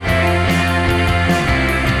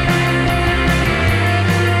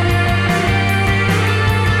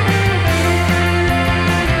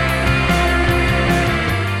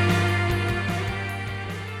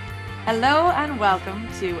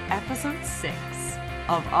to episode 6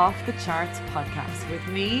 of Off the Charts podcast with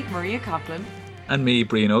me, Maria Coughlin. And me,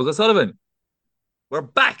 Brian O'Sullivan. We're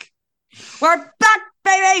back. We're back,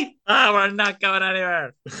 baby. We're not going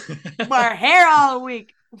anywhere. We're here all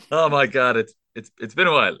week. Oh my God, it's been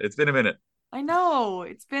a while. It's been a minute. I know,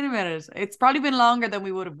 it's been a minute. It's probably been longer than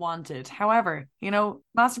we would have wanted. However,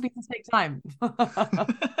 masterpieces take time.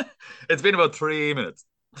 It's been about 3 minutes.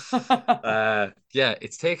 Yeah,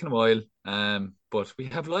 it's taken a while. But we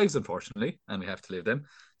have lives, unfortunately, and we have to live them.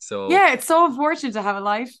 So yeah, it's so unfortunate to have a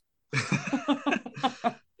life.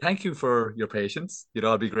 Thank you for your patience. You'd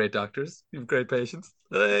all be great doctors. You have great patience.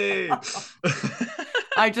 Hey.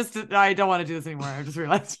 I don't want to do this anymore. I just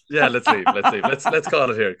realized. Yeah, let's leave. Let's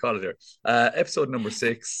call it here. Episode number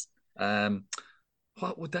 6.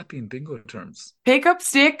 What would that be in bingo terms? Pick up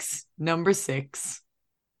sticks, number 6.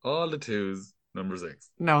 All the twos, number 6.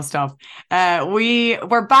 No, stop.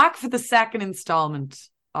 We're back for the second installment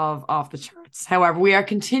of Off the Charts. However, we are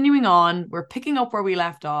continuing on. We're picking up where we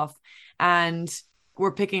left off, and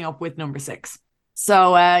we're picking up with number 6.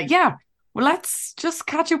 So, yeah. Well, let's just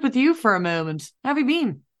catch up with you for a moment. How have you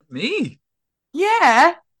been? Me?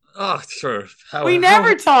 Yeah. Oh, sure. We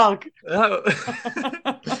never talk.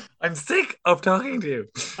 I'm sick of talking to you.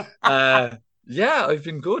 Yeah, I've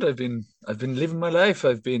been good. I've been living my life.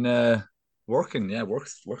 I've been working. Yeah,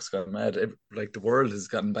 work's gone mad. Like the world has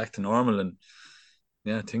gotten back to normal, and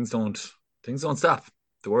yeah, things don't stop.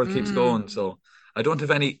 The world keeps going. So I don't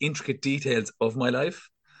have any intricate details of my life,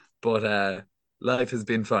 but life has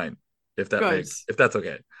been fine. If that's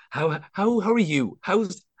okay. How are you?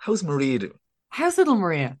 How's Maria doing? How's little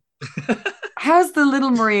Maria? How's the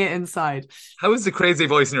little Maria inside? How is the crazy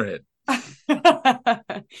voice in your head?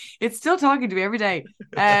 It's still talking to me every day.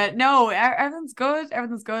 No, everything's good.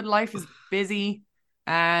 Everything's good. Life is busy.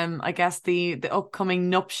 I guess the upcoming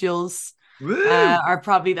nuptials are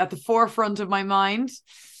probably at the forefront of my mind.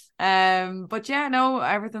 But yeah, no,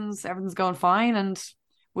 everything's going fine, and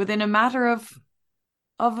within a matter of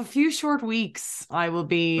a few short weeks, I will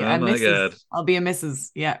be a missus. God. I'll be a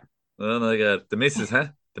missus. Yeah. Oh my God, the missus, huh?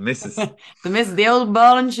 The missus. The missus, the old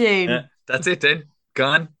ball and chain. Yeah, that's it then.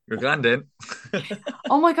 Gone. You're gone then.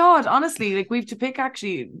 Oh my God, honestly, like we have to pick,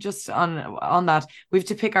 actually, just on that, we have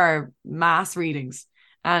to pick our mass readings.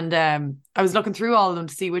 And I was looking through all of them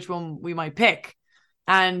to see which one we might pick.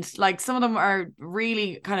 And like some of them are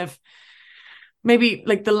really kind of, maybe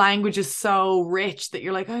like the language is so rich that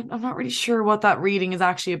you're like, I'm not really sure what that reading is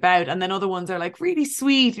actually about. And then other ones are like really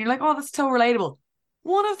sweet. And you're like, oh, that's so relatable.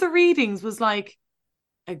 One of the readings was like,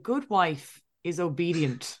 a good wife is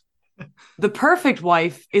obedient. The perfect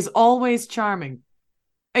wife is always charming.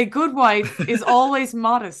 A good wife is always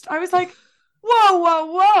modest. I was like,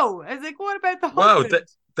 whoa. I was like, what about the husband? Wow,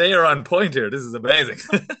 they are on point here. This is amazing.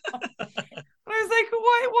 I was like,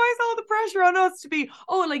 why is all the pressure on us to be,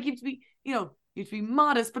 like you have to be, you have to be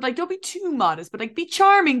modest, but like don't be too modest, but like be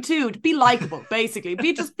charming too, to be likable, basically.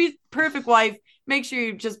 Be perfect wife. Make sure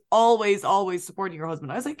you're just always supporting your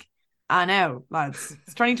husband. I was like, I know, lads.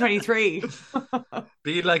 It's 2023.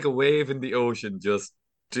 Be like a wave in the ocean. Just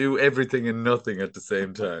do everything and nothing at the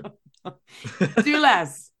same time. Do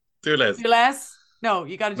less. Do less. Do less. No,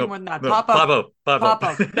 you got to do more than that. No. Pop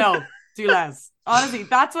up. No, do less. Honestly,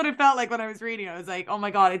 that's what it felt like when I was reading it. I was like, oh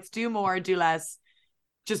my God, it's do more, do less.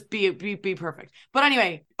 Just be perfect. But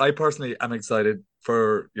anyway, I personally am excited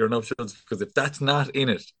for your nuptials, because if that's not in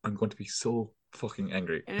it, I'm going to be so fucking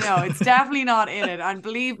angry. No, it's definitely not in it. And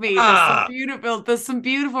believe me, there's some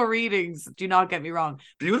beautiful readings. Do not get me wrong.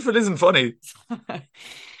 Beautiful isn't funny.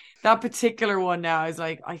 That particular one now is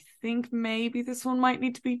like, I think maybe this one might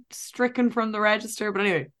need to be stricken from the register. But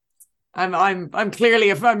anyway, I'm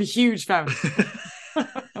clearly I'm a huge fan.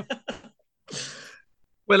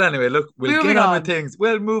 Well, anyway, look, we'll get on with things.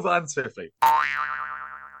 We'll move on swiftly.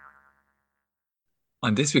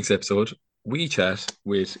 On this week's episode, we chat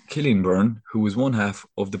with Cillian Byrne, who is one half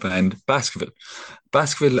of the band Basciville.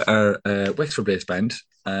 Basciville are a Wexford-based band,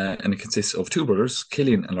 and it consists of two brothers,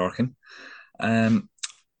 Cillian and Larkin.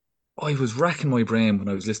 I was racking my brain when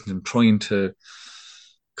I was listening to them, trying to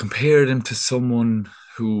compare them to someone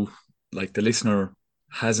who, like, if the listener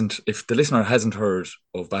hasn't heard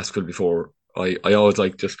of Basciville before, I always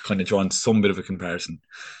like just kind of drawing some bit of a comparison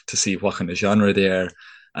to see what kind of genre they are.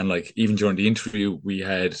 And like even during the interview, we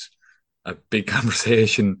had a big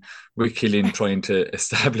conversation with Cillian trying to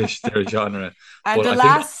establish their genre. And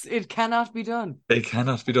alas, it cannot be done. It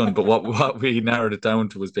cannot be done. But what we narrowed it down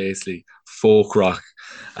to was basically folk rock.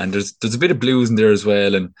 And there's a bit of blues in there as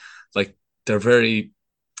well. And like they're very,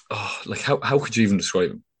 how could you even describe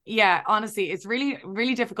them? Yeah, honestly, it's really,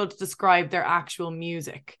 really difficult to describe their actual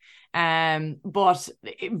music. But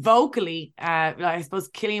vocally, I suppose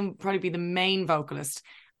Killian would probably be the main vocalist.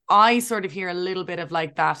 I sort of hear a little bit of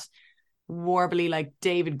like that warbly, like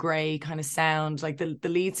David Gray kind of sound, like the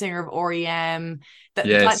lead singer of REM,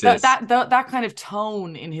 Yes, yes. that kind of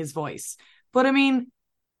tone in his voice. But I mean,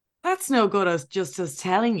 that's no good as just as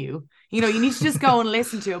telling you. You know, you need to just go and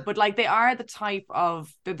listen to it. But like they are they're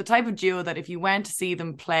the type of duo that if you went to see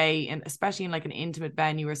them play in, especially in like an intimate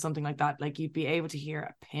venue or something like that, like you'd be able to hear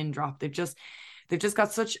a pin drop. They've just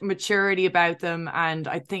got such maturity about them. And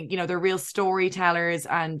I think, you know, they're real storytellers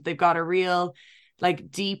and they've got a real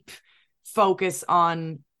like deep focus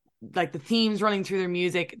on like the themes running through their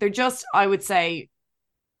music. They're just, I would say,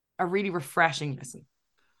 a really refreshing listen.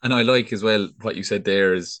 And I like as well what you said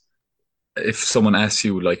there is if someone asks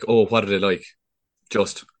you like, oh, what are they like?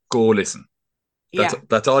 Just go listen. That's Yeah.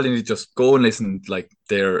 that's all you need. Just go and listen. Like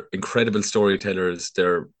they're incredible storytellers.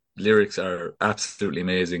 Their lyrics are absolutely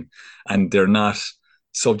amazing, and they're not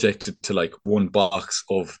subjected to like one box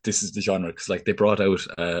of this is the genre. Because like they brought out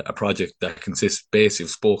a project that consists basically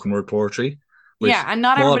of spoken word poetry with Yeah, and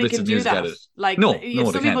not small everybody bits can of do music at that. it. Like No, if no,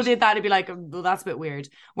 they some people can't. did that, it'd be like, well, that's a bit weird.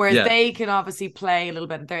 Whereas Yeah, they can obviously play a little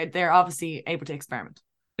bit. They're obviously able to experiment.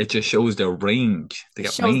 it just shows their range. They It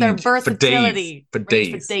got shows their range for days, versatility, for range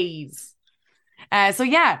for days. days. So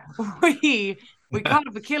yeah, we caught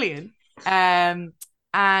up with Killian, um,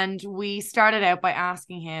 and we started out by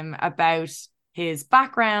asking him about his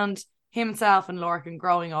background, himself and Lorcan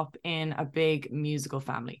growing up in a big musical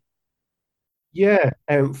family. Yeah,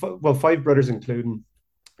 well, five brothers, including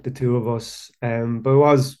the two of us. But it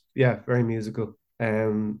was, yeah, very musical.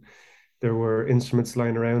 There were instruments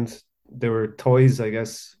lying around. There were toys, I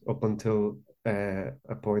guess, up until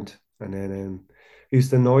a point, and then we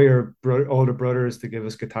used to annoy our older brothers to give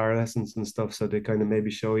us guitar lessons and stuff, so they kind of maybe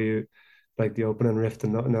show you like the opening riff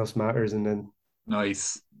and nothing else matters, and then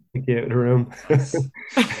Nice, kick you out of the room. nice.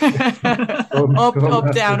 Up, Go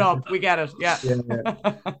up, down, master. up. We get it. Yeah. Yeah, yeah.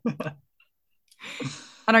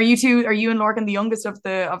 And are you and Lorcan the youngest of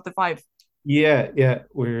the five? Yeah, yeah,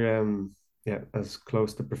 we're yeah, as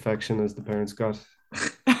close to perfection as the parents got.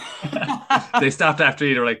 They stopped after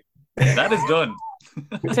you. They're like, that is done.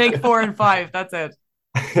 Take 4 and 5. That's it.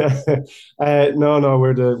 No, no,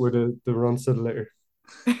 we're the runs of the litter.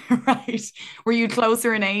 Right. Were you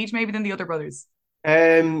closer in age maybe than the other brothers?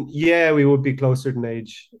 Yeah, we would be closer than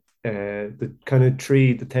age. The kind of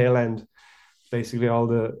tree, the tail end, basically all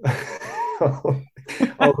the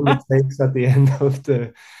all the mistakes at the end of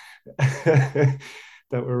the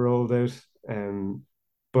that were rolled out.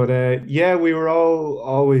 But yeah, we were all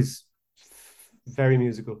always very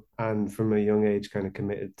musical, and from a young age, kind of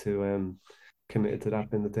committed to that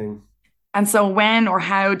being the thing. And so when or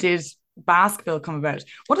how did Basciville come about?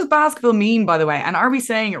 What does Basciville mean, by the way? And are we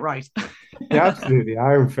saying it right? Yeah, absolutely.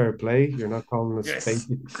 Iron fair play. You're not calling us Yes.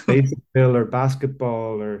 basic bill or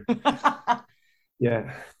basketball or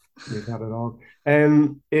yeah, we've had it all.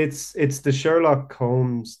 It's the Sherlock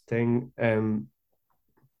Holmes thing.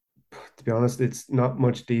 To be honest, it's not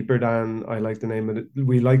much deeper than I like the name of it.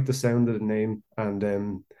 We like the sound of the name, and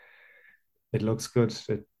it looks good.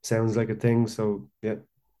 It sounds like a thing. So yeah,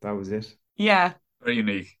 that was it. Yeah. Very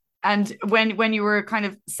unique. And when you were kind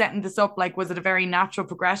of setting this up, like, was it a very natural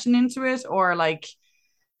progression into it, or like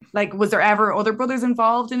was there ever other brothers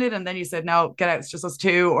involved in it, and then you said, no, get out, it's just us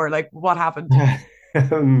two, or like what happened?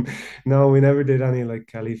 um, no, we never did any like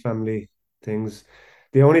Kelly family things.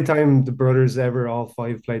 The only time the brothers ever all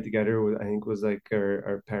five played together was, I think, was like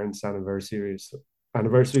our parents' anniversary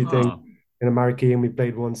thing Oh, in a marquee, and we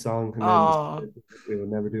played one song, and then Oh, we would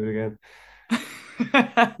never do it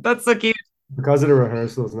again that's so cute. because of the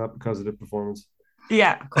rehearsals, not because of the performance.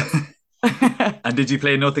 Yeah, of course. and did you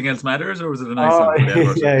play Nothing Else Matters, or was it a nice Oh song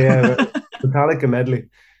for the yeah, anniversary? yeah, Metallica medley.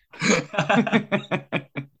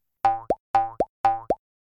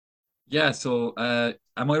 Yeah. So,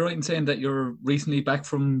 am I right in saying that you're recently back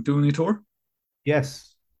from doing a tour?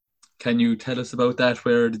 Yes. Can you tell us about that?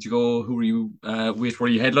 Where did you go? Who were you with? Were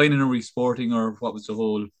you headlining or were you sporting, or what was the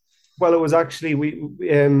whole? Well, it was actually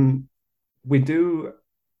we do.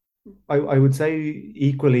 I would say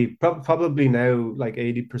equally, probably now like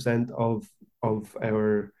 80% of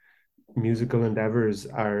our musical endeavors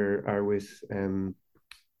are with an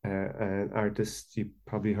artist you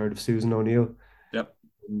probably heard of, Susan O'Neill. Yep.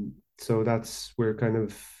 So that's we're kind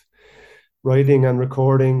of writing and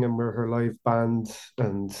recording, and we're her live band,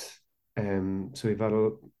 and so we've had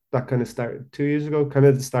that kind of started 2 years ago, kind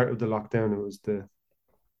of the start of the lockdown. It was the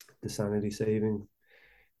sanity saving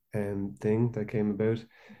thing that came about.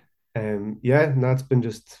 Yeah, and that's been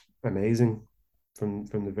just amazing from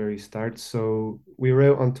the very start. So we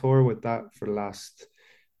were out on tour with that for the last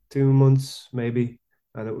 2 months maybe,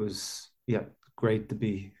 and it was yeah great to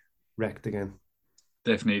be wrecked again.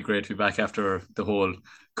 Definitely great to be back after the whole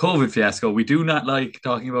COVID fiasco. We do not like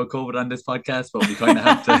talking about COVID on this podcast, but we kind of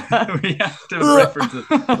have to. We have to reference it.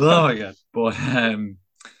 Oh my god! But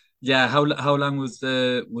yeah, how long was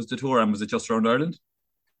the tour, and was it just around Ireland?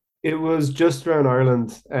 It was just around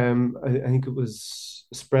Ireland. I think it was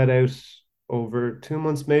spread out over 2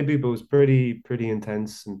 months maybe, but it was pretty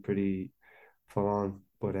intense and pretty full on.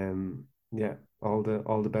 But yeah, all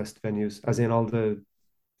the best venues, as in all the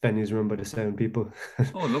venues run by the same people.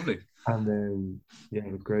 Oh, lovely. And yeah,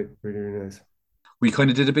 it was great, really, really nice. We kind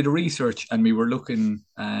of did a bit of research, and we were looking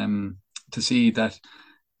to see that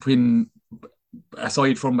when,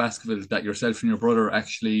 aside from Basciville, that yourself and your brother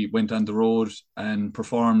actually went on the road and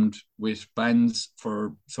performed with bands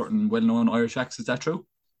for certain well-known Irish acts. Is that true?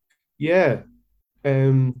 Yeah.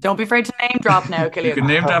 Don't be afraid to name drop now, You Killian. can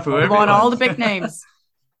name drop We whoever you want all the want, big names.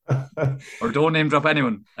 or don't name drop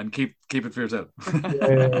anyone and keep it for yourself.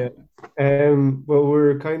 Yeah. Well,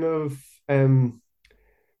 we're kind of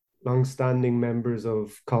long-standing members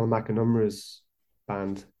of Colin McInerney's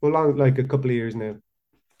band. Well, long like a couple of years now,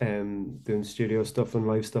 doing studio stuff and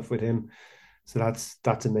live stuff with him. So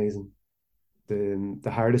that's amazing.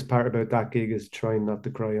 The hardest part about that gig is trying not to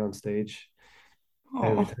cry on stage. Every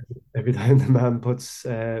Oh, time, every time the man puts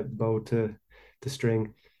bow to the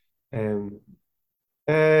string. Um,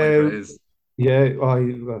 My uh, praise. yeah,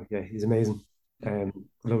 well, yeah, he's amazing.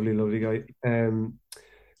 Lovely, lovely guy.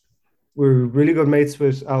 We're really good mates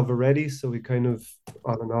with Alva Reddy, so we kind of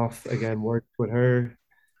on and off again worked with her.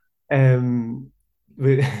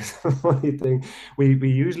 It's a funny thing. We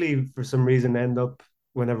usually for some reason end up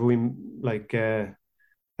whenever we like at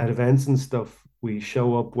events and stuff, we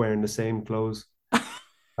show up wearing the same clothes.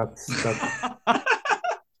 That's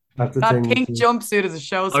that's the that thing. pink jumpsuit is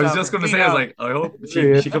a I was just showstopper. going to We say, I was know. like, I hope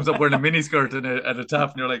Yeah, she comes up wearing a miniskirt and at a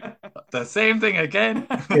top, and you're like, the same thing again.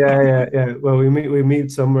 yeah. Well, we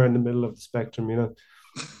meet somewhere in the middle of the spectrum, you know.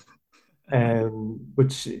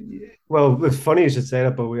 Which, well, it's funny you should say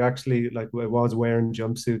that, but we actually like I was wearing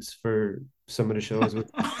jumpsuits for some of the shows.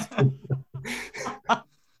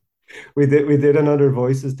 We did another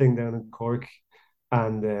voices thing down in Cork,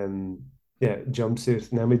 and yeah, jumpsuit.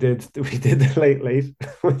 And then we did the late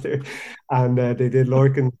with her, and they did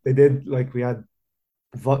Lorcan. They did like we had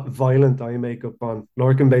violent eye makeup on.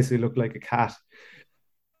 Lorcan basically looked like a cat,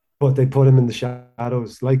 but they put him in the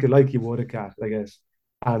shadows like you would a cat, I guess.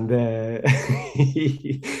 And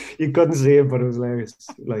you couldn't see it, but it was hilarious.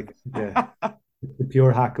 Like, yeah, the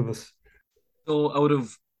pure hack of us. So, out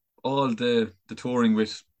of all the touring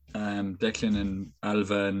with Declan and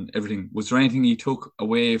Alva and everything, was there anything you took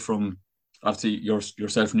away from, obviously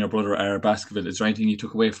yourself and your brother are Baskerville? Is there anything you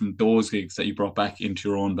took away from those gigs that you brought back into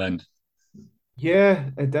your own band? Yeah,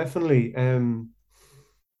 definitely.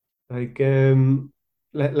 Like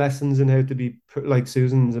lessons in how to be like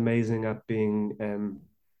Susan's amazing at being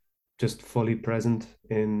just fully present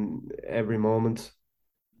in every moment.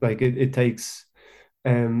 Like it takes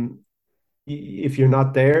um if you're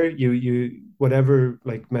not there, you whatever,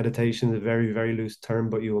 like meditation is a very, very loose term,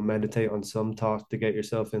 but you will meditate on some thought to get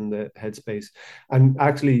yourself in the headspace. And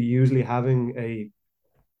actually usually having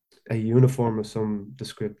a uniform of some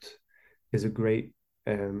descript is a great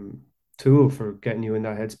tool for getting you in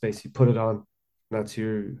that headspace. You put it on, that's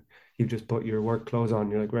you just put your work clothes on.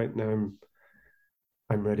 You're like, right now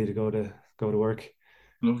I'm ready to go to work.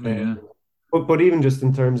 Lovely, Um, yeah. but even just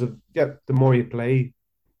in terms of yeah, the more you play,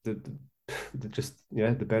 the just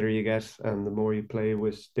yeah, the better you get, and the more you play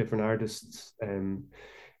with different artists,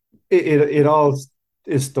 it all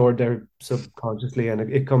is stored there subconsciously, and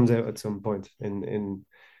it comes out at some point in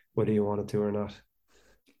whether you want it to or not.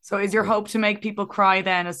 So is your So, hope to make people cry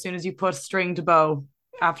then as soon as you put string to bow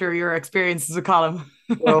after your experiences with Colin?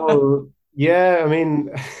 Because well, yeah, I mean,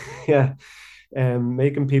 yeah,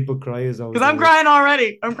 making people cry is always a I'm risk. crying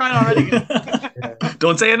already. I'm crying already. Yeah,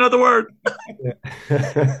 Don't say another word.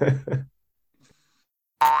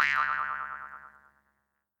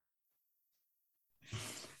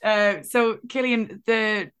 yeah. So Killian,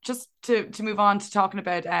 the just to move on to talking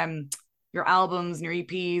about your albums and your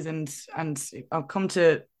EPs and I'll come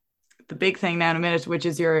to the big thing now in a minute, which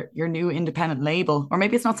is your new independent label, or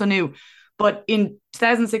maybe it's not so new, but in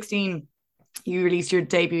 2016 you released your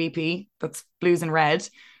debut EP, that's Blues and Red.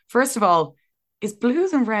 First of all, is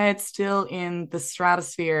Blues and Red still in the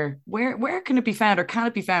stratosphere? Where can it be found, or can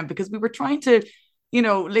it be found? Because we were trying to,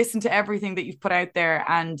 listen to everything that you've put out there,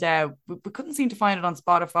 and we couldn't seem to find it on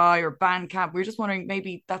Spotify or Bandcamp. We were just wondering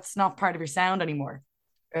maybe that's not part of your sound anymore.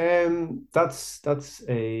 That's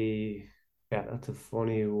a Yeah, that's a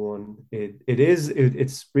funny one.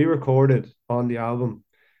 It's re-recorded on the album.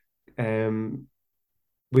 Um,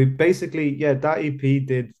 we basically, yeah, that EP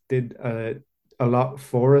did a lot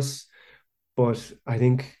for us, but I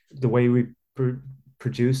think the way we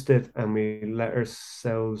produced it and we let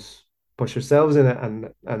ourselves push ourselves in it,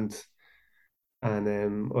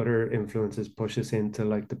 and other influences push us into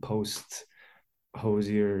like the post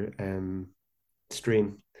Hosier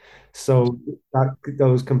stream. So that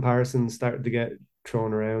those comparisons started to get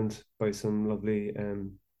thrown around by some lovely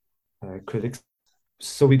critics.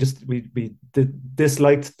 So we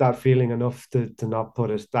disliked that feeling enough to not put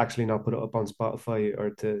it, to actually not put it up on Spotify, or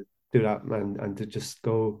to do that, and to just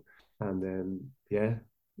go and yeah.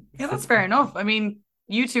 Yeah, that's fair enough. I mean,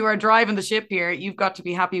 you two are driving the ship here. You've got to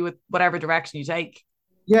be happy with whatever direction you take.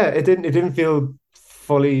 Yeah, it didn't feel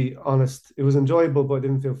fully honest. It was enjoyable, but it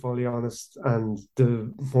didn't feel fully honest. And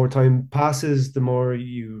the more time passes, the more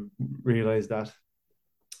you realize that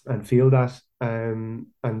and feel that. And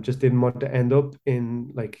just didn't want to end up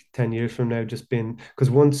in like 10 years from now just being, because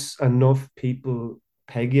once enough people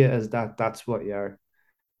peg you as that, that's what you are.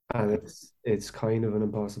 And it's kind of an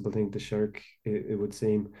impossible thing to shirk, it would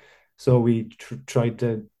seem. So we tried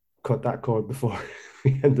to cut that cord before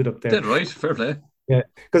we ended up there. Did right, fair play. Yeah,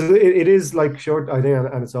 because it is like short, I think,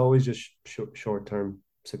 and it's always just short term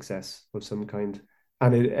success of some kind.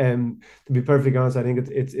 And it to be perfectly honest, I think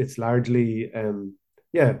it's largely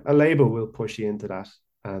yeah, a label will push you into that,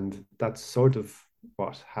 and that's sort of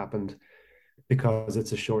what happened, because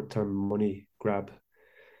it's a short term money grab,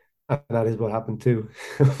 and that is what happened too.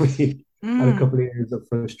 We had a Mm. couple of years of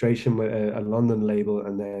frustration with a London label,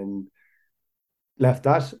 and then left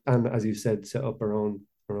that, and as you said, set up our own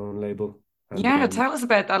label, and Yeah, tell us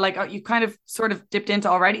about that. Like, you kind of sort of dipped into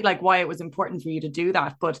already, like why it was important for you to do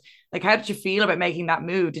that. But like, how did you feel about making that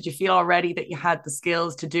move? Did you feel already that you had the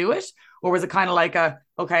skills to do it, or was it kind of like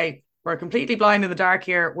okay, we're completely blind in the dark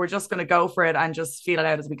here. We're just going to go for it and just feel it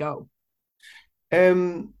out as we go.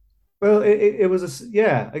 Um, well, it was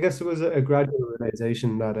yeah, I guess it was a gradual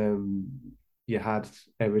realization that you had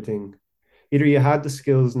everything. Either you had the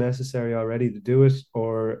skills necessary already to do it,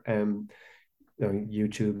 or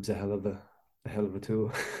YouTube's a hell of a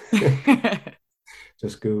tool.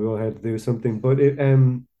 Just Google how to do something. But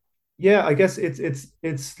yeah, I guess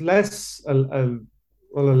it's less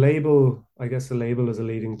well, a label. I guess a label is a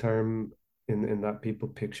leading term in that people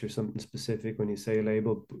picture something specific when you say a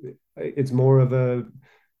label. It's more of a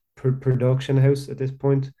production house at this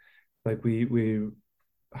point. Like we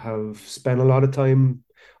have spent a lot of time,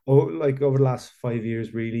 like over the last 5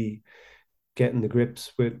 years, really getting the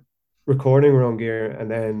grips with recording our own gear,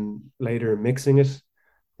 and then later mixing it,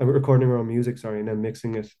 and recording our own music, sorry, and then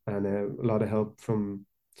mixing it, and a lot of help from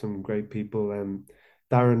some great people.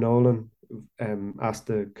 Darren Nolan,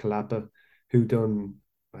 Asta Kalapa, who done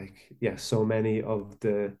like, yeah, so many of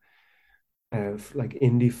the like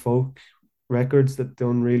indie folk records that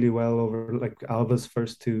done really well over like Alva's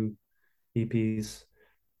first two EPs.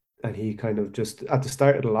 And he kind of just at the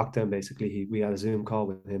start of the lockdown, basically, we had a Zoom call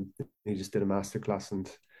with him. He just did a masterclass, and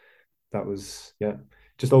that was, yeah,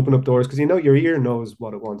 just open up doors, because your ear knows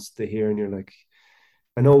what it wants to hear, and you're like,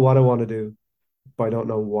 I know what I want to do, but I don't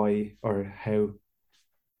know why or how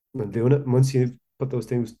I'm doing it. And once you put those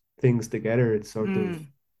things together, it's sort of, Mm.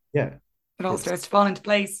 yeah, It all it's starts to fall into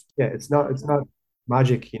place. yeah, it's not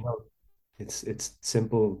magic. It's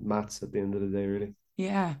simple maths at the end of the day, really.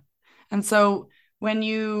 Yeah. And so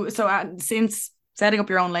since setting up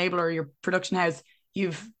your own label or your production house,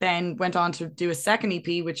 you've then went on to do a second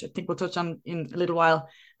EP, which I think we'll touch on in a little while,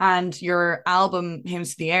 and your album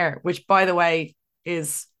Hymns to the Air, which by the way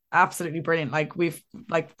is absolutely brilliant. Like we've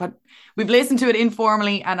listened to it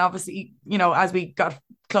informally, and obviously, as we got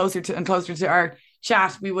closer to and closer to our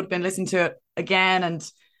chat, we would have been listening to it again, and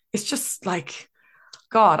it's just like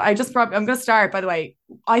God, I'm going to start, by the way.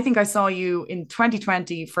 I think I saw you in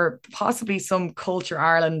 2020 for possibly some Culture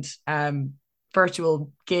Ireland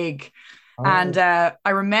virtual gig. And Oh, I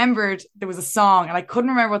remembered there was a song, and I couldn't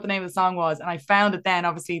remember what the name of the song was. And I found it then,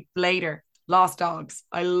 obviously, later. Lost Dogs.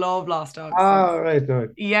 I love Lost Dogs. So, right, no,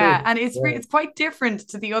 yeah. cool. And Yeah. it's quite different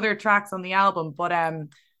to the other tracks on the album. But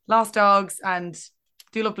Lost Dogs and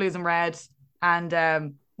Do Love Blues and Red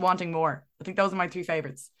and Wanting More. I think those are my three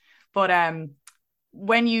favorites. But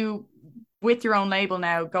when you, with your own label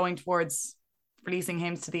now, going towards releasing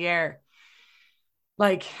Hymns to the Air,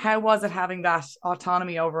 like how was it having that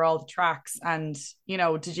autonomy over all the tracks? And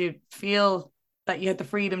did you feel that you had the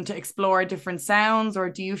freedom to explore different sounds, or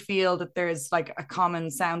do you feel that there's like a common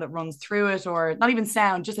sound that runs through it, or not even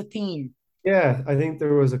sound, just a theme? Yeah, I think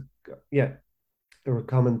there were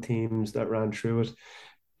common themes that ran through it.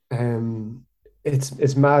 Um,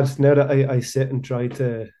 it's mad now that I sit and try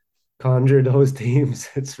to conjure those teams.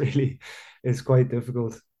 It's quite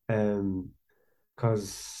difficult.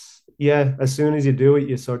 Because yeah, as soon as you do it,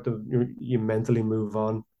 you mentally move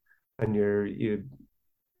on, and you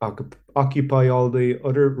occupy all the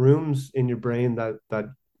other rooms in your brain that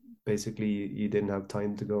basically you didn't have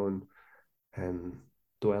time to go and um,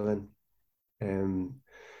 dwell in. Um,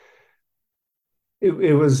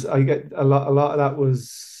 it was I get a lot of that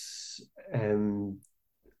was um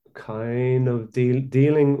kind of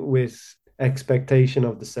dealing with expectation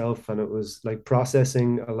of the self, and it was like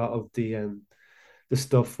processing a lot of the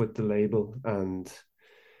stuff with the label and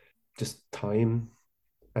just time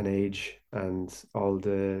and age and all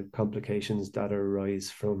the complications that arise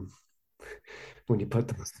from when you put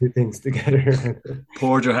those two things together.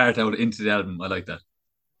 Poured your heart out into the album. I like that.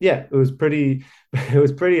 Yeah, it was pretty it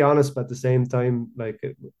was pretty honest, but at the same time,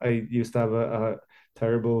 I used to have a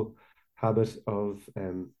terrible habit of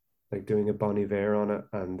like doing a Bon Iver on it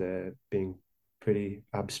and being pretty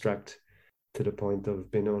abstract to the point of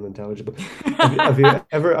being unintelligible. Have you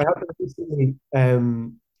ever? I haven't recently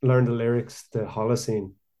learned the lyrics to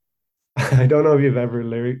Holocene. I don't know if you've ever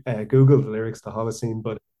Googled the lyrics to Holocene,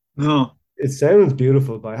 but No. it sounds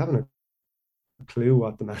beautiful, but I haven't a clue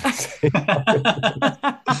what the man is saying.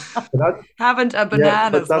 That, Haven't a yeah,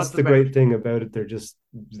 banana but is that's what's the about. great thing about it. They're just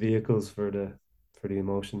vehicles for the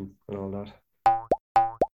emotion and all that.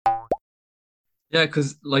 Yeah,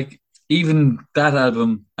 because like even that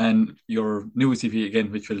album and your newest EP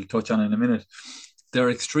again, which we'll touch on in a minute, they're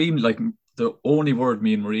extremely like the only word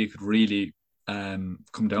me and Marie could really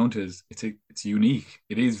come down to is it's unique.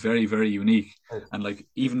 It is very, very unique. And like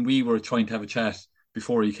even we were trying to have a chat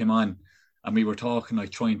before you came on and we were talking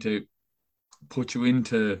like trying to put you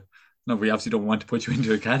into no, we obviously don't want to put you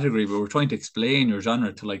into a category, but we're trying to explain your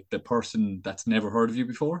genre to like the person that's never heard of you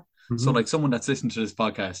before. So Mm-hmm. like someone that's listened to this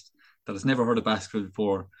podcast that has never heard of Basciville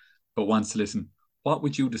before but wants to listen, what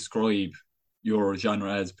would you describe your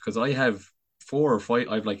genre as? Because I have four or five.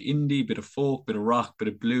 I've like indie, bit of folk, bit of rock, bit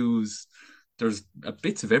of blues. There's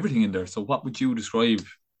bits of everything in there. So what would you describe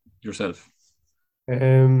yourself?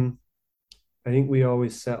 Um, I think we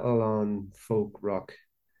always settle on folk rock.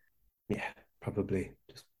 Yeah, probably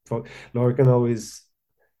just folk. Lorcan always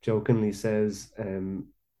jokingly says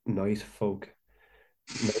night folk.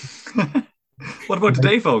 Night, What about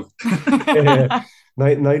today, folk?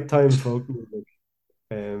 nighttime folk music.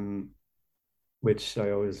 Um, which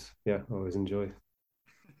I always enjoy.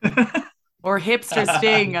 Or hipster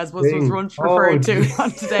sting, as was Thing. once Oh, referred to geez.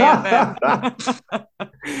 on Today FM.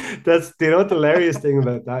 That's you know what the hilarious thing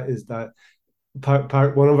about that is that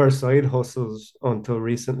part one of our side hustles until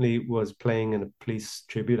recently was playing in a police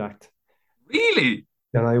tribute act. Really?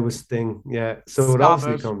 And I was Sting, yeah. So it Stop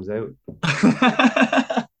obviously it. comes out.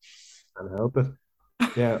 Can't help it.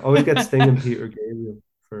 Yeah, always get Sting and Peter Gabriel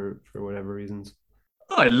for whatever reasons.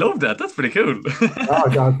 Oh, I love that. That's pretty cool. Oh,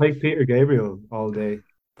 I'll take Peter Gabriel all day.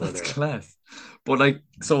 But That's class. But like,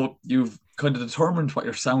 so you've kind of determined what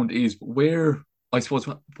your sound is, but where, I suppose,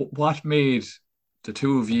 what made the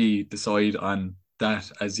two of you decide on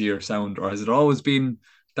that as your sound, or has it always been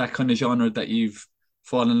that kind of genre that you've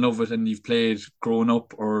fallen in love with and you've played growing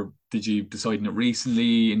up, or did you decide on it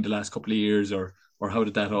recently in the last couple of years, or how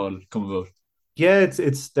did that all come about? yeah,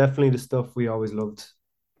 it's definitely the stuff we always loved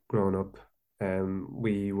growing up.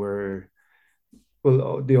 We were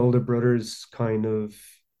well, the older brothers kind of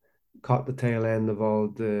caught the tail end of all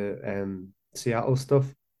the Seattle stuff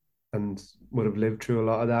and would have lived through a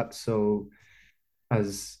lot of that. So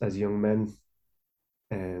as young men,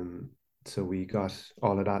 um, so we got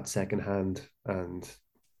all of that secondhand, and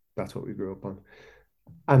that's what we grew up on.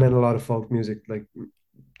 And then a lot of folk music, like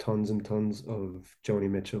tons and tons of Joni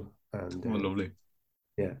Mitchell, and Oh, lovely.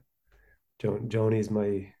 yeah, Joni's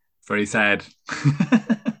my Very sad.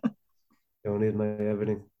 Joni's my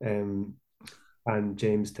everything. And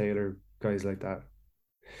James Taylor, guys like that.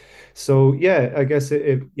 So yeah, I guess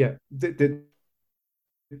yeah,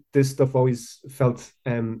 this stuff always felt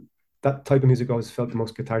that type of music always felt the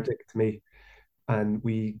most cathartic to me, and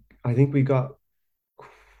I think we got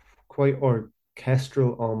quite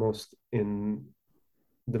orchestral almost in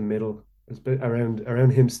the middle. It's bit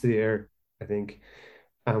around Hymns to the Air, I think,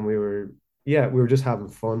 and we were just having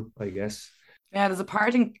fun, I guess. Yeah, there's a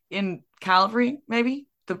part in Calvary, maybe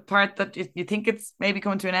the part that you think it's maybe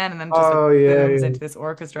coming to an end, and then just like Oh yeah, booms yeah, into this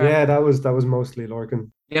orchestra. yeah. That was mostly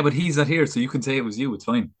Lorcan. Yeah, but he's not here, so you can say it was you. It's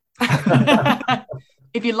fine.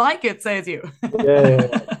 If you like it, says you. Yeah,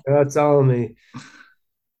 yeah, that's all me.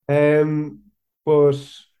 Um, but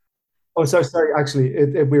oh, sorry.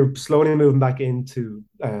 Actually, we were slowly moving back into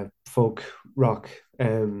folk rock.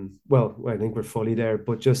 Well, I think we're fully there,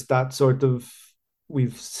 but just that sort of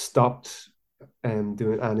we've stopped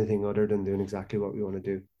doing anything other than doing exactly what we want to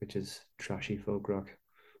do, which is trashy folk rock.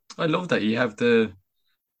 I love that you have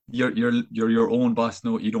you're your own boss.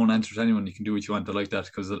 No, you don't answer to anyone. You can do what you want. I like that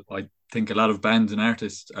because I think a lot of bands and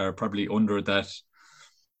artists are probably under that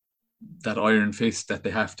iron fist that they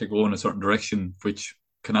have to go in a certain direction, which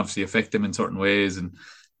can obviously affect them in certain ways. And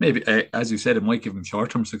maybe, as you said, it might give them short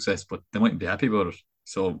term success, but they mightn't be happy about it.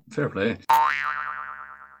 So fair play.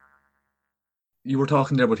 You were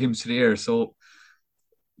talking there about Hymns to the Air. So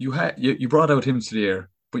you brought out Hymns to the Air,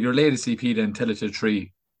 but your latest EP then, Tell It to the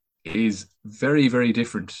Tree, is very, very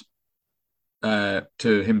different to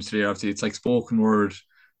Hymns to the Air. Obviously, it's like spoken word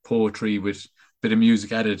poetry with a bit of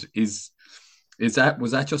music added. Was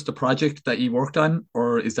that just a project that you worked on,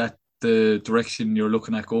 or is that the direction you're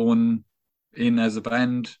looking at going in as a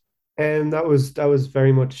band? And that was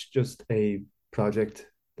very much just a project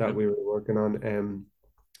that we were working on.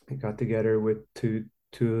 We got together with two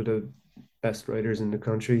of the best writers in the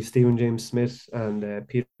country, Stephen James Smith and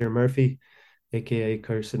Peter Murphy, aka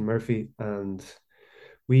Kirsten Murphy, and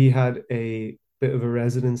we had a bit of a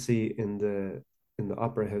residency in the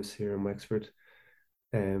Opera House here in Wexford.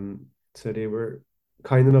 So they were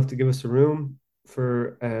kind enough to give us a room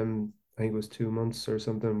for I think it was 2 months or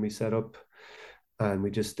something. We set up and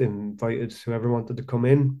we just invited whoever wanted to come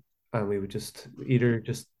in, and we would just either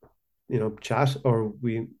just chat or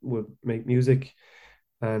we would make music.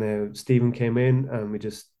 And Stephen came in and we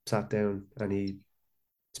just sat down and he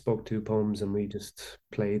spoke two poems and we just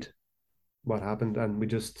played what happened, and we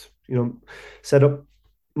just set up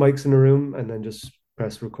mics in a room and then just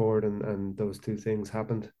press record, and those two things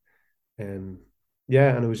happened.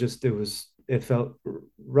 Yeah, and it felt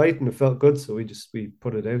right and it felt good, so we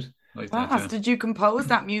put it out. Like that, Class. yeah. Did you compose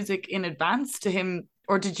that music in advance to him,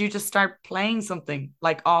 or did you just start playing something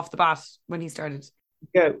like off the bat when he started?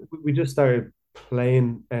 Yeah, we just started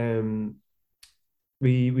playing.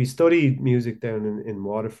 We studied music down in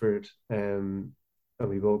Waterford, and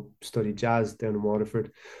we both studied jazz down in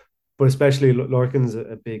Waterford. But especially Lorcan's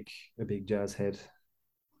a big jazz head,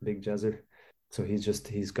 big jazzer. So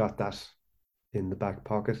he's got that in the back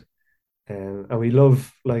pocket. And we love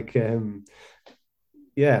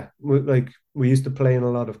yeah, we used to play in a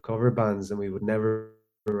lot of cover bands and we would never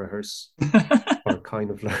rehearse or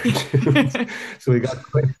kind of learn tunes. So we got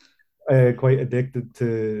quite addicted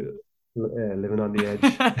to living on the edge.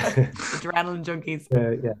 Adrenaline junkies.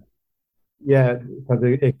 Yeah, yeah, because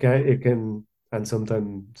it can and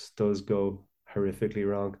sometimes does go horrifically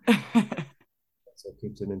wrong. So it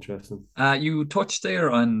keeps it interesting. You touched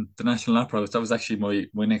there on the National Opera House. That was actually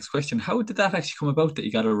my next question. How did that actually come about that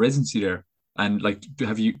you got a residency there? And like,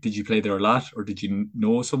 did you play there a lot, or did you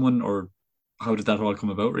know someone, or how did that all come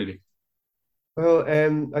about, really? Well,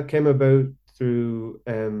 I came about through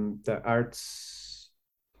the arts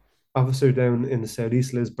officer down in the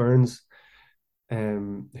southeast, Liz Burns,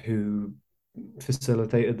 who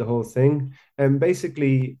facilitated the whole thing. And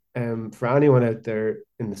basically, for anyone out there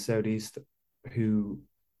in the southeast who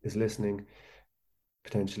is listening,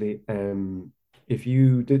 potentially, if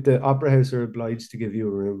you did, the Opera House are obliged to give you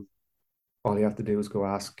a room. All you have to do is go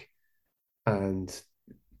ask and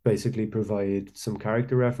basically provide some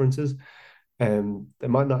character references. They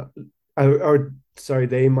might not, or sorry,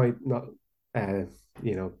 they might not,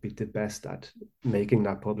 be the best at making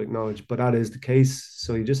that public knowledge, but that is the case.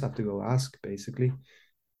 So you just have to go ask, basically,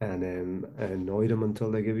 and annoy them until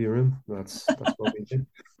they give you a room. That's what we did.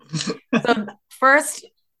 So first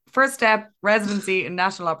step, residency in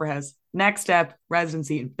National Opera House. Next step,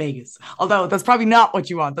 residency in Vegas. Although that's probably not what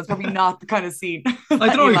you want. That's probably not the kind of scene.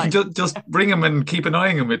 I don't know. You can just bring him and keep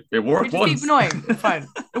annoying him. It worked once. Keep annoying. It's fine.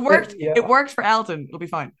 It worked. Yeah. It worked for Elton. It'll be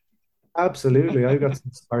fine. Absolutely. I got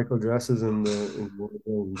some sparkle dresses in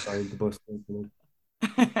the bus.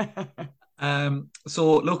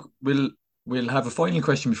 So look, we'll have a final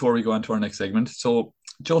question before we go on to our next segment. So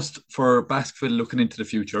just for Basciville looking into the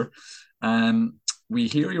future, we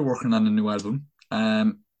hear you're working on a new album.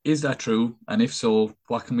 Is that true? And if so,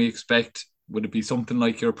 what can we expect? Would it be something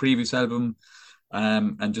like your previous album?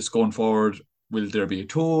 And just going forward, will there be a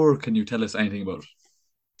tour? Can you tell us anything about it?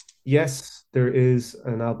 Yes, there is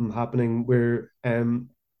an album happening where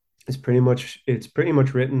it's pretty much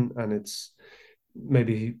written, and it's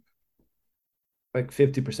maybe like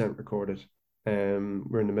 50% recorded.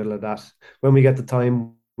 We're in the middle of that. When we get the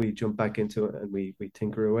time, we jump back into it and we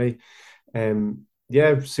tinker away.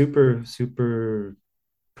 Yeah, super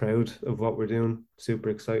proud of what we're doing. Super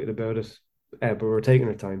excited about it. But we're taking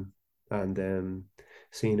our time and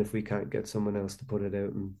seeing if we can't get someone else to put it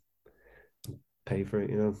out and pay for it,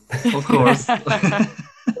 you know. Of course.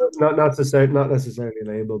 Not necessarily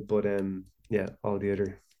label, but yeah, all the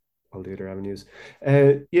other avenues.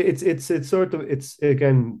 Yeah, it's sort of it's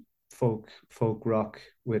again folk rock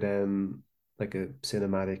with like a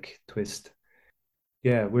cinematic twist.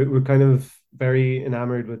 Yeah, we're kind of very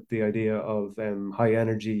enamored with the idea of high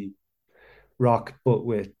energy rock, but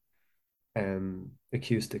with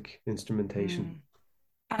acoustic Mm. instrumentation.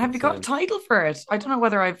 And have you It's got a title for it? I don't know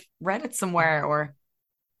whether I've read it somewhere or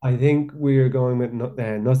I think we are going with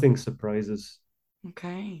nothing surprises.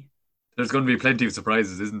 okay. There's going to be plenty of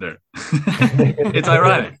surprises, isn't there? It's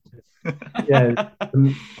ironic. Yeah,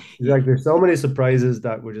 like there's so many surprises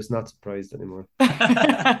that we're just not surprised anymore.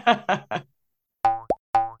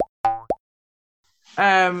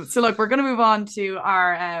 So look, we're gonna move on to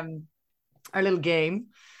our little game.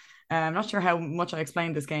 I'm not sure how much I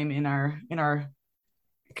explained this game in our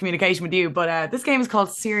communication with you, but this game is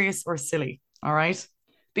called Serious or Silly. All right.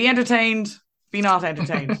 Be entertained, be not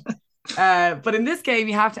entertained. But in this game,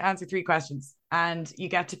 you have to answer 3 questions and you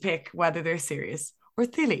get to pick whether they're serious or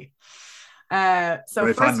silly. So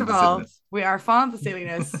Very first fond of of the all, silliness. we are fond of the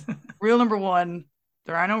silliness. Rule number 1,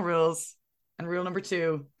 there are no rules. And rule number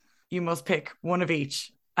 2, you must pick one of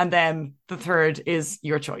each. And then the third is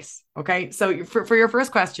your choice. Okay. So for your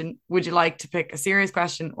first question, would you like to pick a serious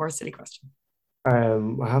question or a silly question? I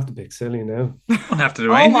have to pick silly now. Don't have to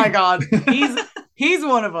do Oh anything. my God. He's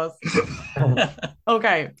one of us.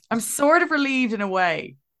 Okay. I'm sort of relieved in a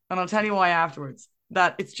way, and I'll tell you why afterwards,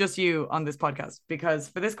 that it's just you on this podcast. Because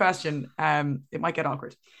for this question, it might get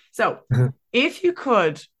awkward. So if you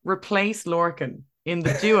could replace Lorcan in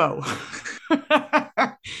the duo,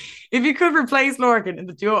 if you could replace Lorcan in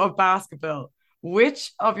the duo of Basciville,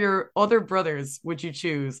 which of your other brothers would you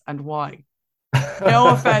choose and why? No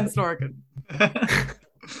offense, Lorcan.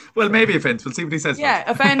 Well, maybe offense. We'll see what he says Yeah,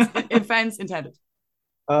 offense intended.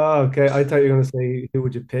 Oh, okay. I thought you were going to say who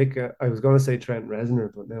would you pick? I was going to say Trent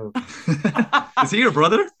Reznor, but no, first. Is he your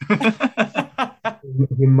brother?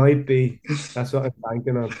 he might be. That's what I'm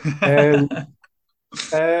banking on.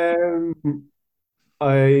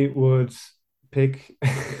 I would pick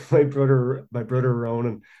my brother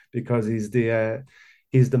Ronan because he's the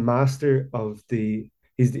master of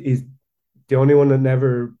he's the only one that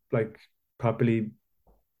never like properly.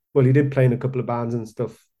 Well, he did play in a couple of bands and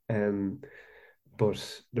stuff,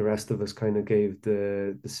 but the rest of us kind of gave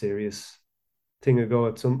the serious thing a go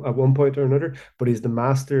at one point or another. But he's the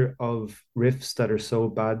master of riffs that are so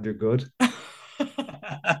bad they're good,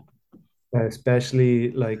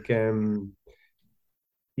 especially like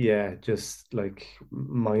yeah, just like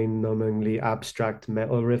mind-numbingly abstract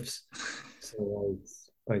metal riffs. So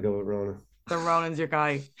I go with Rona. So Ronan's your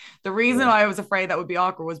guy. The reason Yeah. I was afraid that would be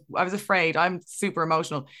awkward was I was afraid I'm super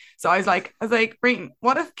emotional. So I was like, Brayton,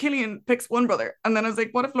 what if Killian picks one brother? And then I was like,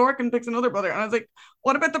 what if Lorcan picks another brother? And I was like,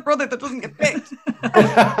 what about the brother that doesn't get picked?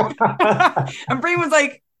 And Brayton was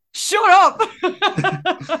like, shut up.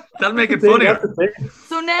 That'll make it funnier.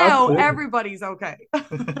 So now Absolutely. everybody's okay.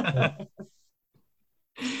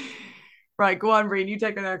 Right, go on, Brayton. You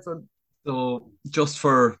take the next one. So, just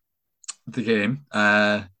for the game,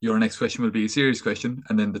 your next question will be a serious question,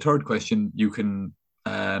 and then the third question you can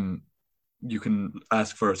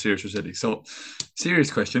ask for a serious or silly. So,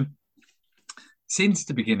 serious question: since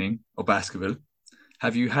the beginning of Baskerville,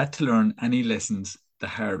 have you had to learn any lessons the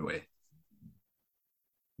hard way?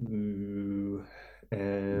 Ooh,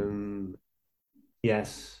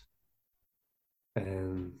 yes.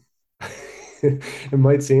 Um, it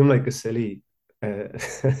might seem like a silly. No,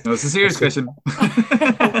 it's a serious question.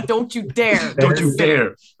 Don't you dare. Don't you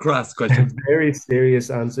dare cross question. Very serious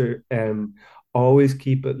answer. Always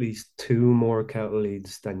keep at least 2 more kettle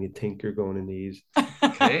leads than you think you're going to need.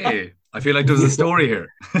 Okay, I feel like there's a story here.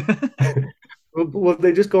 Well,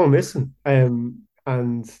 they just go missing. And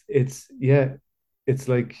it's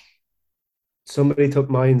like somebody took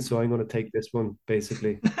mine, so I'm going to take this one,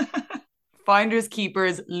 basically. Finders,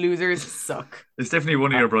 keepers, losers suck. It's definitely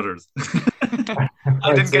one of your brothers.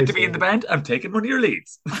 I didn't get to be in the band. I'm taking one of your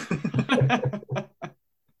leads.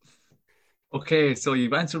 Okay, so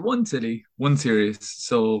you've answered one silly, one serious.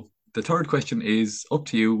 So the third question is up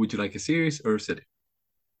to you. Would you like a serious or a silly?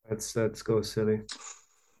 Let's go silly.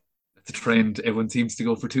 That's a trend. Everyone seems to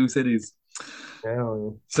go for 2 sillies. Yeah.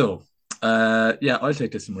 So, yeah, I'll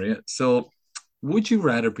take this one, Maria. So, would you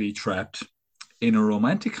rather be trapped in a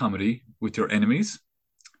romantic comedy with your enemies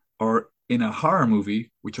or in a horror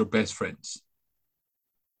movie with your best friends?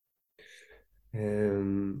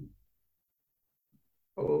 Um.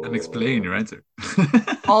 And explain your answer.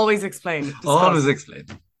 Always explain. Discuss. Always explain.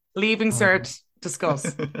 Leave insert. Discuss.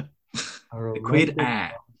 A Quid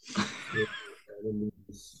romantic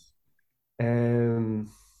Um,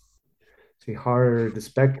 see, horror. The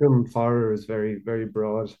spectrum of horror is very, very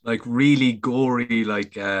broad. Like really gory,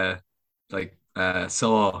 like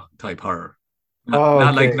Saw type horror. Not, Oh,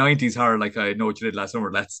 not like okay. 90s horror like I Know What You Did Last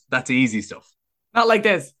Summer. That's easy stuff. Not like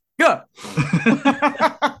this. Go.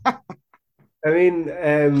 I mean,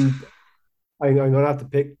 I'm gonna have to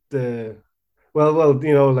pick the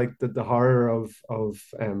like the horror of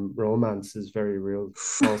romance is very real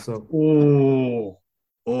also. Oh,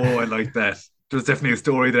 I like that. There's definitely a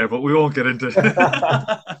story there, but we won't get into it.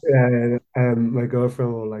 Yeah, my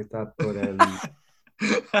girlfriend won't like that, but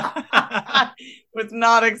Was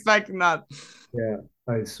not expecting that. yeah,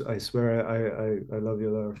 I swear I love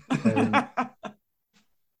you, Laura.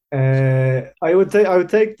 I would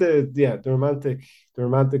take the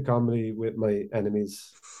romantic comedy with my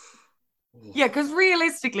enemies. Yeah, because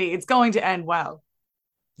realistically, it's going to end well.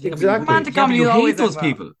 Yeah, Exactly. Romantic but comedy you will always hate those end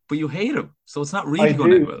well. people, but you hate them, so it's not I really going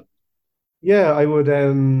to end do. well. Yeah, I would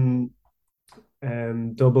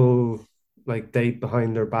double like date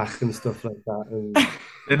behind their back and stuff like that, and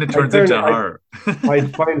Then it I turns turn into it. horror.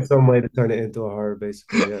 I'd find some way to turn it into a horror,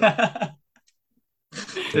 basically. Yeah,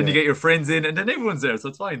 Then you yeah. get your friends in, and then everyone's there, so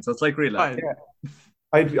it's fine. So it's like real life.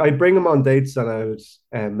 Fine. I'd bring them on dates and I would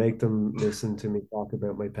make them listen to me talk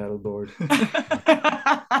about my pedal board. There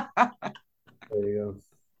you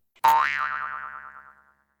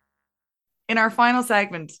In our final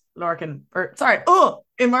segment, Lorcan,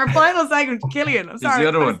 in our final segment, Killian, I'm It's sorry. the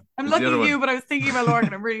other one. I'm It's looking the other at you, one. but I was thinking about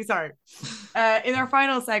Lorcan. I'm really sorry. In our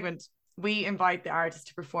final segment, we invite the artist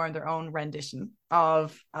to perform their own rendition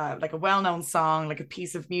of like a well-known song, like a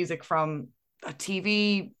piece of music from a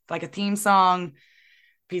TV, like a theme song,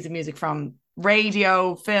 piece of music from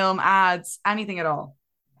radio, film, ads, anything at all.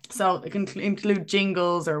 So it can include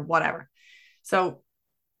jingles or whatever. So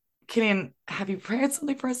Killian, have you prepared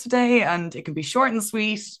something for us today? And it can be short and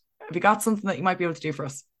sweet. Have you got something that you might be able to do for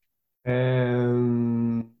us?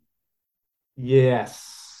 go.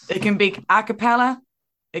 Yes. It can be a cappella.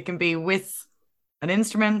 It can be with an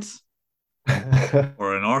instrument.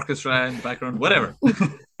 Or an orchestra in the background, whatever.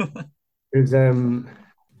 There's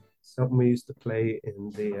something we used to play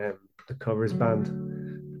in the covers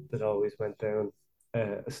band that always went down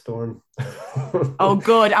a storm. Oh,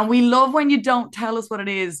 good. And we love when you don't tell us what it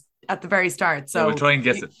is at the very start. So we'll try and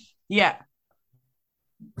guess it. Yeah.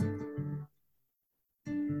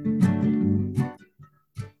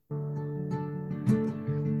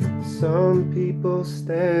 Some people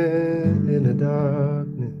stand in the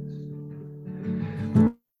darkness,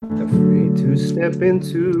 afraid to step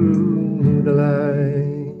into the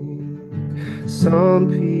light. Some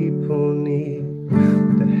people need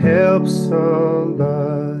to help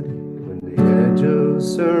somebody when the edge of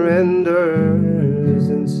surrender is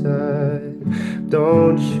inside.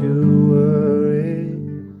 Don't you worry,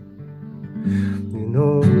 you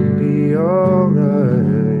know it'll be alright.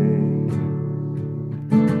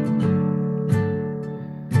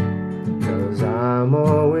 'Cause I'm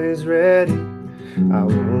always ready, I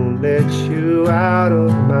won't let you out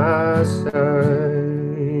of my sight.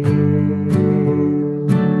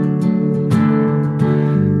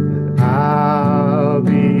 And I'll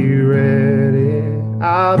be ready,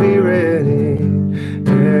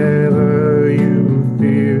 ever you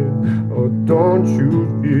fear, or don't you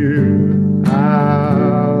fear.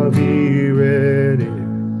 I'll be ready,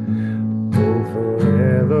 oh,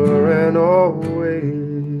 forever and always.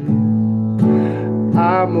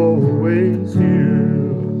 I'm always here.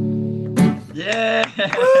 Yes!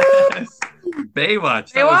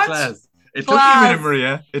 Baywatch. That was class. It took you a minute,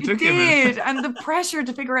 Maria. It took you a minute. And the pressure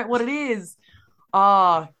to figure out what it is.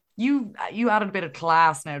 Oh, you added a bit of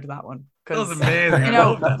class now to that one. That was amazing. You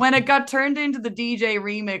know, when it got turned into the DJ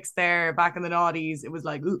remix there back in the noughties, it was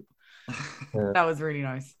like, ooh. Yeah. That was really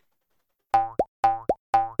nice.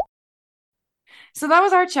 So that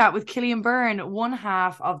was our chat with Killian Byrne, one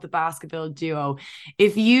half of the Basciville duo.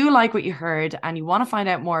 If you like what you heard and you want to find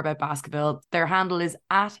out more about Basciville, their handle is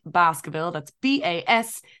at Basciville. That's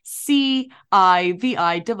BASCIVILLE.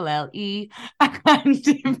 And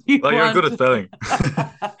if you you're good at spelling.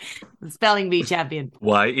 Spelling bee champion.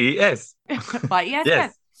 YES. YES.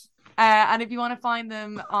 Yes. And if you want to find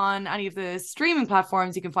them on any of the streaming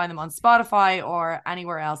platforms, you can find them on Spotify or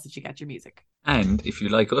anywhere else that you get your music. And if you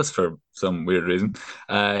like us for some weird reason,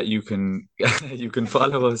 you can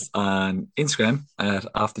follow us on Instagram at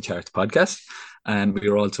Off the Charts Podcast, and we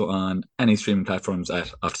are also on any streaming platforms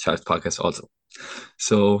at Off the Charts Podcast also.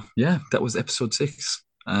 So yeah, that was episode 6.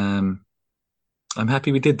 I'm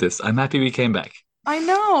happy we did this. I'm happy we came back. I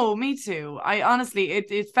know, me too. I honestly,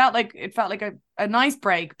 it felt like a nice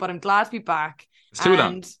break, but I'm glad to be back. It's too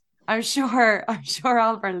long. I'm sure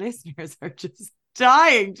all of our listeners are just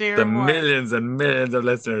dying to hear The more. millions and millions of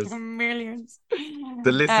listeners. Millions.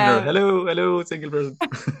 The listener. Hello, single person.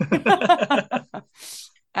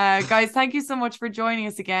 Guys, thank you so much for joining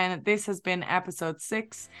us again. This has been episode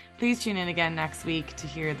 6. Please tune in again next week to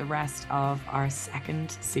hear the rest of our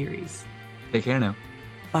second series. Take care now.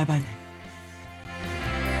 Bye.